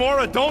happens if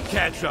Gamora don't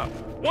catch up?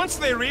 Once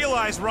they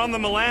realize we're on the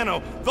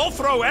Milano, they'll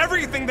throw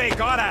everything they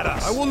got at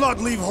us. I will not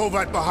leave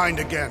Hovat behind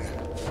again.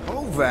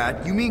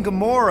 Hovat? You mean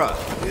Gamora?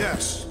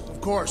 Yes,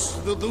 of course.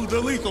 The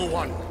lethal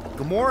one.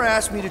 Gamora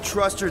asked me to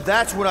trust her,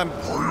 that's what I'm...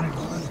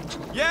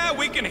 Yeah,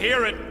 we can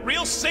hear it.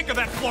 Real sick of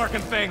that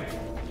Flarkin thing.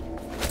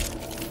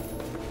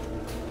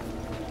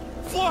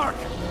 Flark!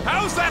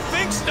 How's that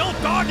thing still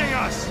dogging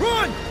us?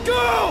 Run!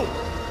 Go!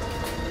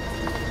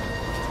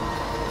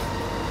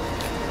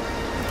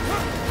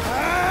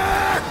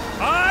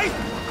 I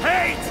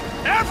hate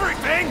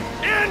everything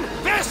in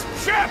this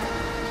ship!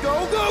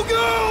 Go, go,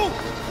 go!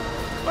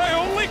 I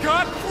only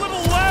got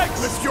little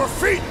legs! Lift your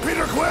feet,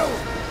 Peter Quill!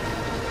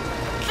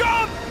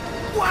 Jump!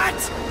 What?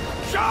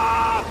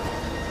 Jump!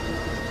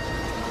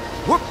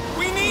 Whoop!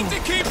 We need to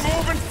keep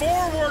moving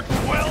forward,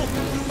 Quill!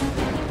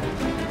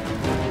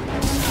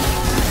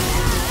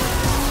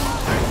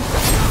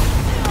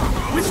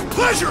 With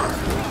pleasure!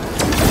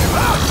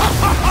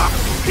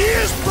 He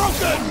is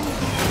broken!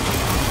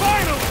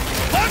 Finally!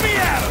 Let me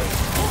at him!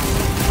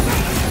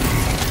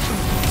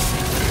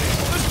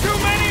 There's too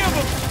many of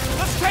them!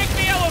 Let's take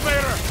the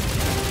elevator!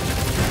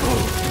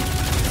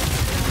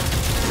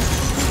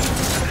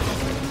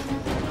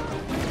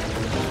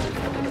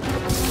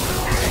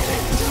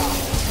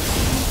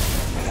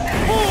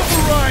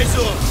 Pulverize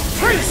him!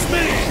 Trace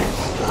me!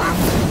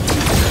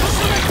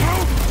 Listen,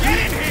 group! Get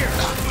in here!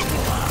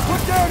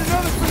 Put down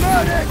another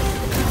fanatic!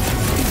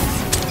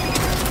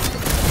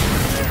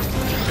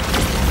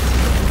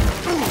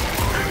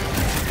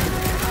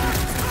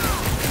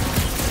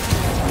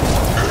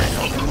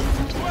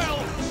 Well,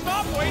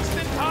 stop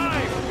wasting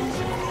time!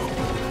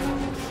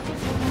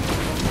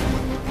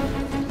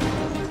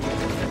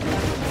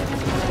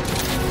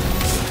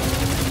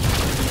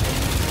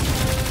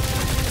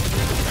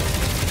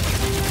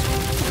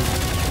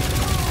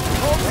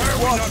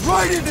 Walk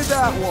right into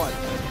that one!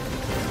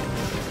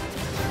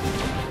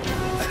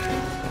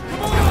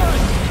 Come on!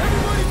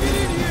 Everybody get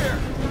in here!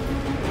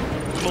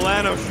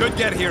 Milano should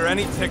get here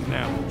any tick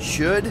now.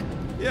 Should?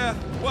 Yeah,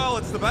 well,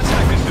 it's the best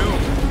I can do.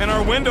 And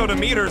our window to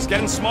meet her is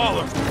getting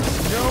smaller.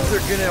 You know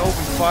they're gonna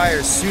open fire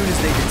as soon as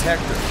they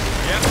detect her.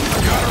 Yep,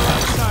 I got her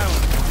on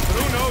silent. But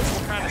who knows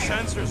what kind of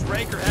sensors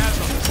Raker has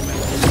on this thing.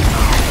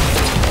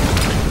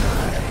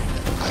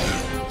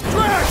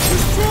 Drax,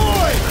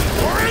 destroy!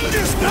 Or end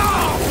this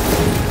now!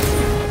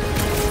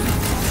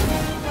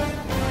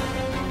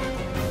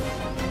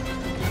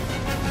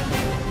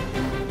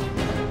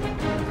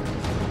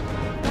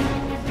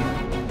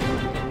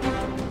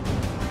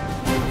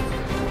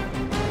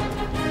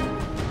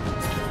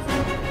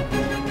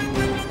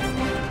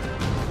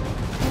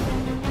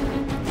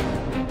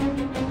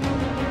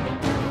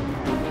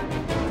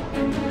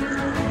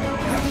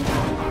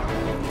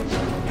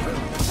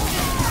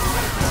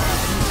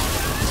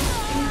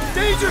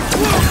 Danger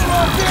close,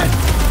 Rocket!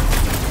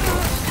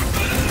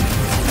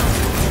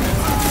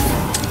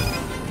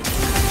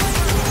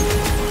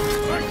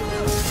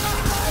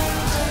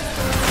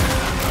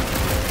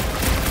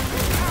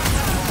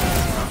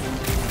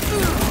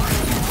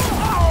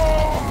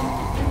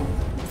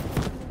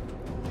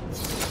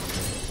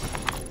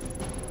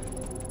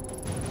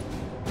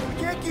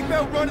 We can't keep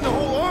outrunning the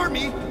whole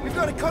army. We've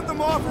got to cut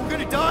them off or we're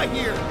gonna die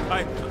here.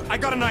 I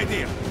got an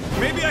idea.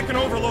 Maybe I can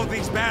overload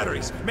these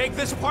batteries. Make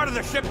this part of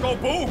the ship go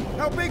boom.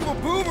 How big of a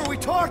boom are we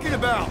talking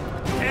about?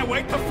 Can't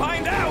wait to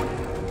find out.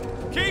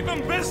 Keep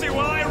them busy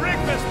while I rig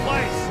this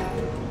place.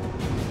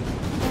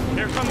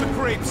 Here come the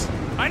creeps.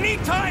 I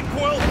need time,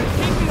 Quill.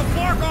 Keeping the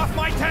flark off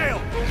my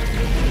tail.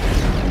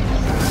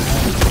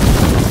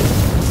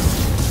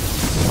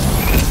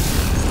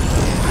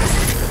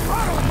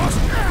 Battle must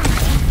end!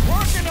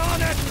 Working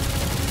on it.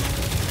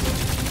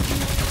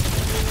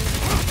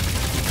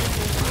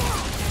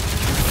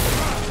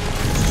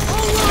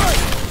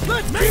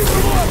 Let's beat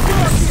them up,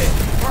 Rocket!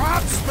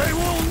 Perhaps they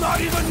will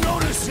not even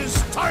notice his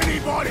tiny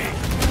body!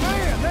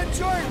 Man, that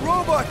giant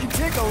robot can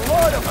take a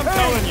lot of pain! I'm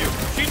telling you,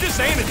 she just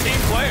ain't a team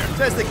player.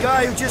 Says the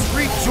guy who just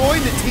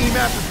rejoined the team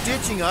after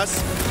ditching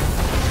us.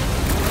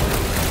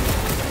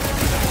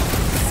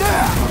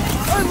 Yeah!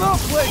 I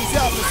love playing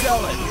Alpha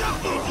Zealot!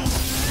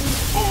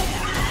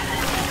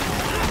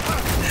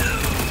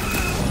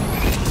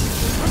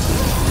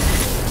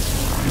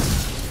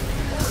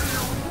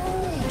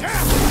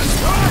 Damn!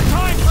 Don't have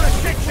time for the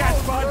chit-chat,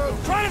 bud.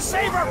 Try to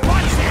save our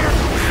butts here.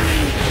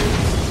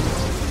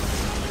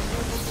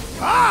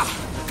 Ah!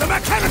 The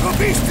mechanical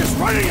beast is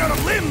running out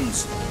of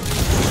limbs!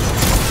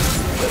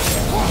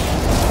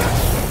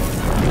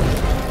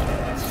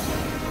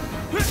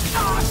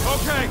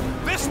 Okay,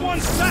 this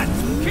one's set.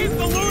 Keep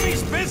the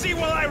loonies busy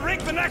while I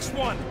rig the next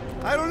one.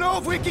 I don't know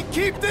if we can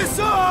keep this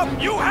up!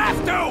 You have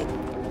to!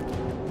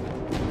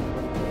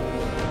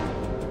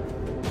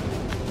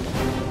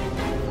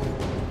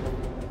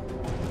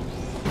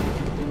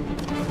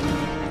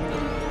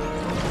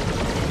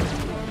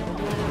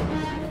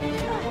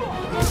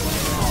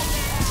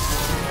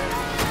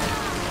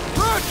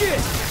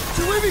 Rocket!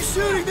 Should we be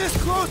shooting this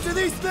close to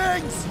these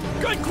things?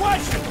 Good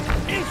question.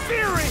 In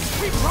theory,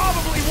 we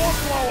probably won't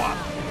blow up.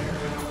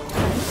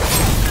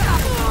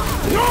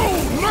 No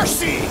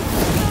mercy!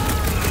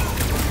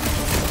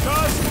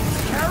 Just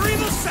carry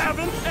the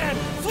 7th and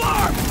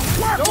Flark!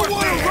 Work Don't with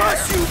wanna me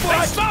rush here. you, Hey,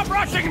 bud. stop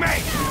rushing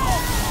me!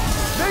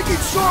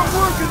 Making short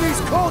work of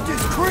these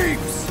cultist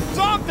creeps!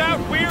 Zonked out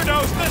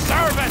weirdos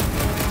deserve it!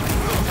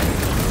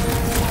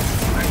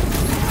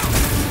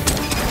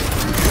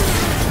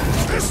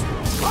 This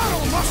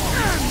battle must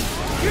end!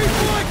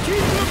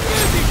 Keep them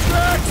busy,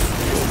 Drax!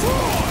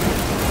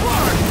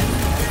 Flark!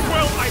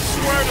 Well, I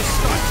swear to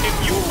Scott, if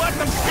you let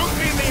them shoot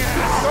me in the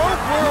ass...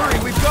 Don't worry,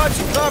 we've got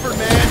you covered,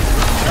 man.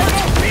 Sure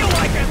don't feel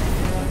like it!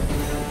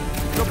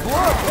 The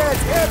blood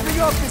man's amping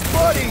up his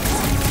buddies!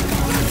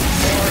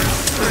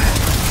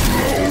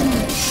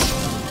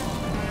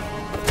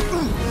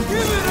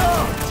 Give it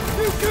up!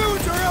 You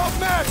goons are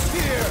outmatched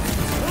here!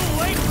 A little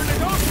late for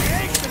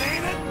negotiation,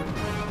 ain't it?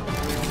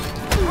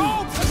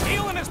 Oh, he's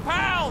healing his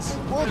pals!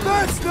 Well,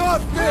 that's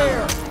not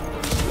fair!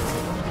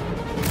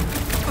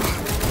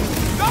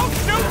 Don't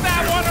shoot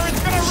that one or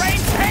it's gonna rain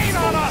pain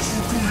on us!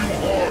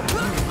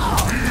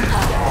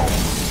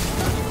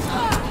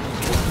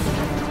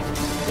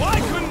 Why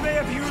couldn't they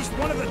have used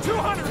one of the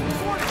 242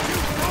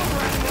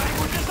 programming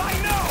languages I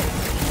know?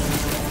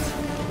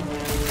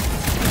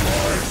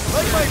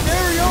 Like my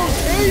very own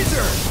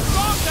taser!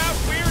 Both that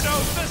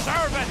weirdos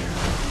deserve it!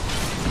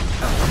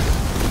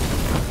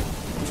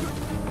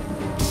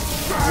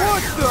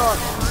 What the?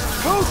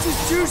 Coach is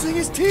choosing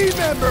his team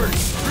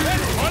members! Then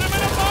put him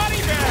in a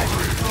body bag!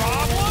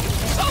 Problem?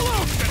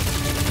 Solution!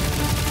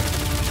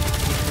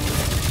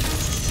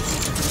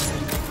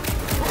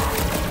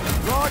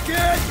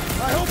 Rocket!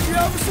 I hope you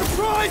have a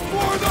surprise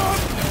for them!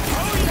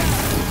 Oh yeah!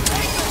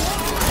 Take the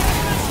long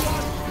this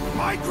one!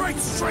 My great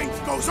strength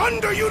goes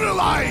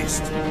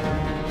underutilized!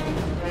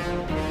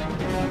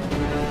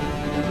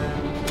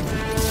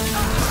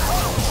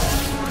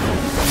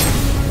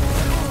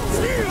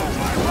 Feel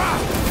my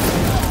wrath!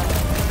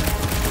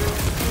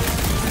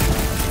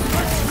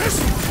 This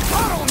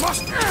battle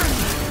must end!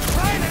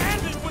 Try to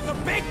end it with a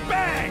big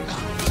bang!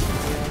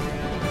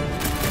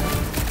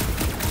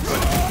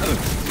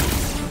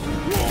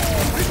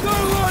 We've got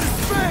a lot of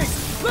space!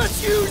 Let's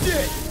use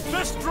it!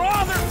 Just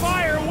draw their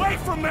fire away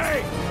from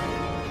me!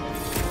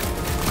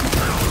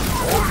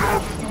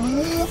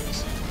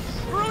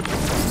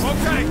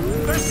 Okay,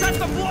 they're set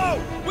to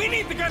blow! We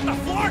need to get the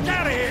flark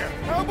out of here!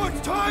 How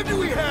much time do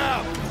we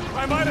have?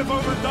 I might have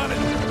overdone it.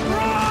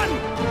 Run!